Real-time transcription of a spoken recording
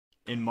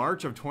In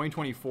March of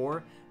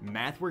 2024,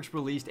 MathWorks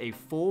released a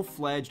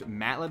full-fledged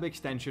MATLAB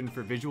extension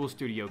for Visual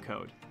Studio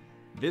Code.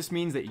 This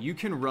means that you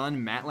can run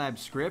MATLAB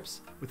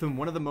Scripts within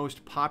one of the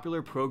most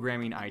popular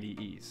programming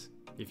IDEs.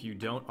 If you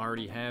don't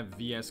already have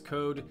VS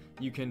Code,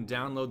 you can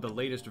download the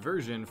latest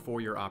version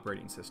for your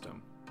operating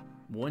system.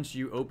 Once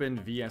you open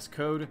VS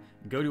Code,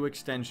 go to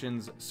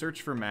Extensions,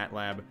 search for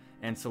MATLAB,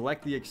 and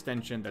select the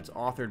extension that's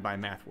authored by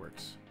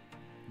MathWorks.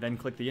 Then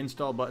click the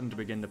Install button to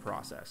begin the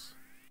process.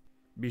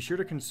 Be sure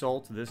to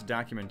consult this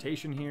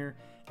documentation here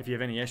if you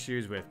have any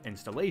issues with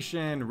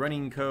installation,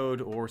 running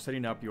code, or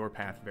setting up your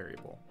path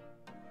variable.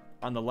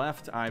 On the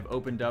left, I've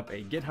opened up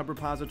a GitHub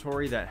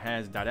repository that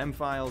has .m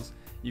files.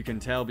 You can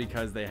tell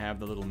because they have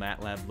the little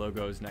MATLAB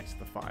logos next to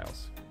the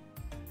files.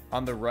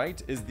 On the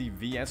right is the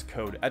VS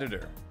Code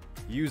editor.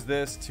 Use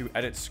this to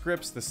edit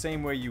scripts the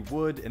same way you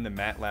would in the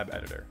MATLAB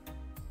editor.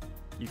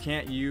 You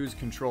can't use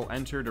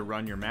Control-Enter to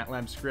run your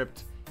MATLAB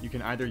script. You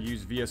can either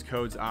use VS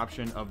Code's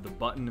option of the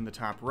button in the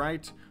top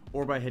right,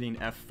 or by hitting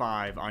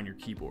F5 on your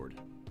keyboard.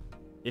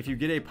 If you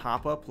get a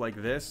pop-up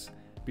like this,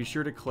 be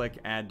sure to click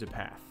Add to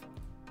Path.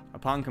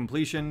 Upon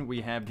completion, we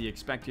have the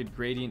expected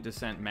gradient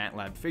descent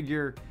MATLAB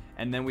figure,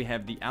 and then we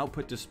have the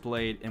output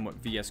displayed in what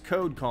VS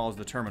Code calls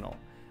the terminal.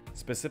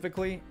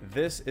 Specifically,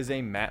 this is a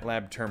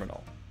MATLAB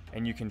terminal,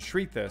 and you can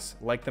treat this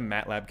like the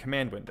MATLAB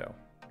command window.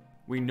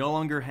 We no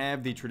longer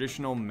have the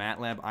traditional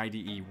MATLAB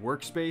IDE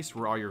workspace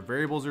where all your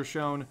variables are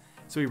shown,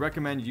 so we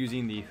recommend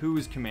using the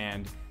whos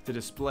command to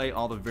display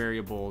all the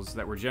variables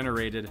that were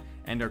generated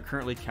and are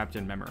currently kept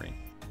in memory.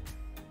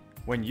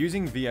 When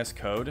using VS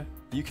Code,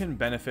 you can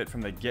benefit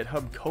from the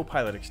GitHub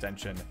CoPilot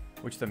extension,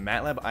 which the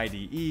MATLAB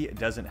IDE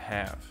doesn't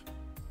have.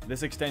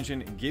 This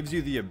extension gives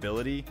you the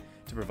ability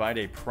to provide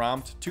a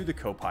prompt to the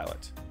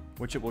Copilot,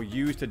 which it will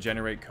use to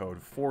generate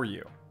code for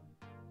you.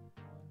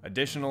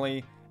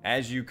 Additionally,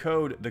 as you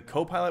code, the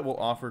Copilot will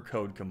offer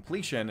code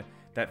completion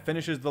that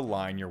finishes the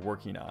line you're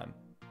working on.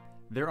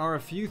 There are a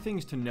few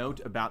things to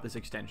note about this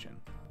extension.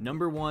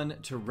 Number one,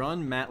 to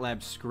run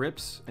MATLAB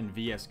Scripts and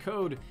VS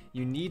Code,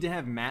 you need to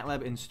have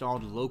MATLAB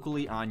installed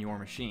locally on your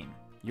machine.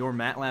 Your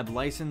MATLAB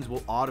license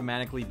will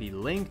automatically be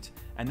linked,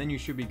 and then you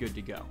should be good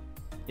to go.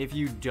 If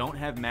you don't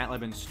have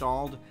MATLAB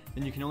installed,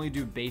 then you can only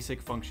do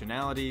basic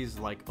functionalities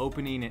like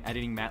opening and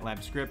editing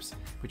MATLAB scripts,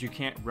 but you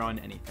can't run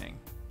anything.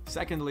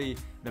 Secondly,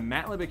 the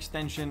MATLAB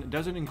extension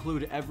doesn't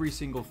include every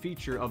single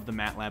feature of the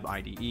MATLAB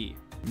IDE.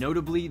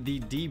 Notably, the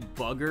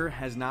debugger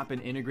has not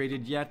been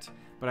integrated yet,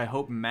 but I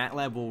hope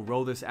MATLAB will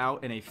roll this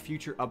out in a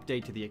future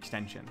update to the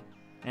extension.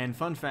 And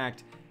fun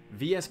fact,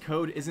 VS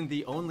Code isn't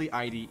the only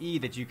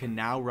IDE that you can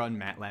now run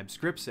MATLAB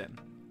scripts in.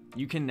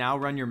 You can now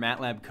run your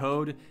MATLAB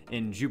code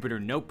in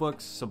Jupyter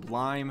Notebooks,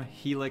 Sublime,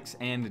 Helix,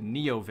 and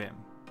NeoVim.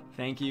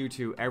 Thank you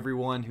to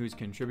everyone who's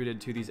contributed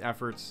to these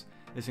efforts.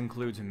 This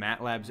includes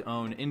MATLAB's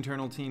own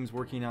internal teams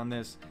working on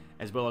this,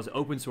 as well as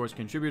open source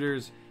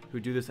contributors who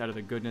do this out of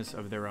the goodness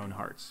of their own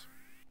hearts.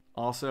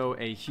 Also,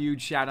 a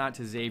huge shout out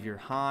to XAVIER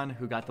HAHN,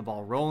 who got the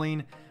ball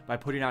rolling by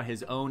putting out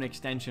his own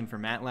extension for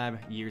MATLAB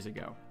years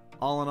ago.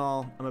 All in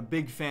all, I'm a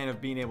big fan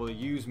of being able to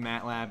use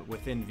MATLAB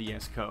within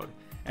VS Code.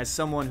 As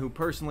someone who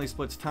personally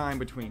splits time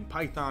between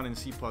Python and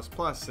C++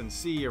 and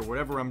C or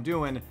whatever I'm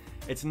doing,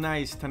 it's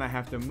nice to not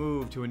have to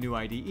move to a new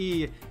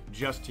IDE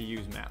just to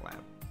use MATLAB.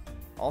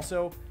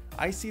 Also,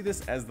 I see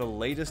this as the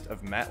latest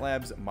of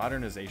MATLAB's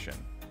modernization.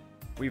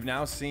 We've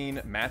now seen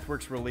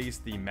MathWorks release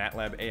the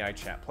MATLAB AI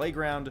Chat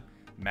Playground,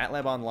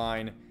 MATLAB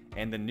Online,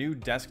 and the new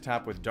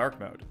desktop with dark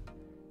mode.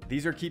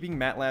 These are keeping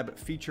MATLAB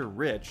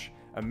feature-rich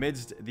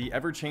amidst the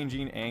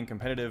ever-changing and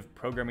competitive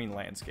programming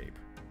landscape.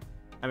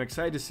 I'm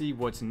excited to see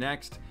what's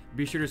next.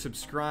 Be sure to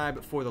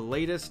subscribe for the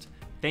latest.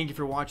 Thank you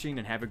for watching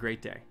and have a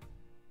great day.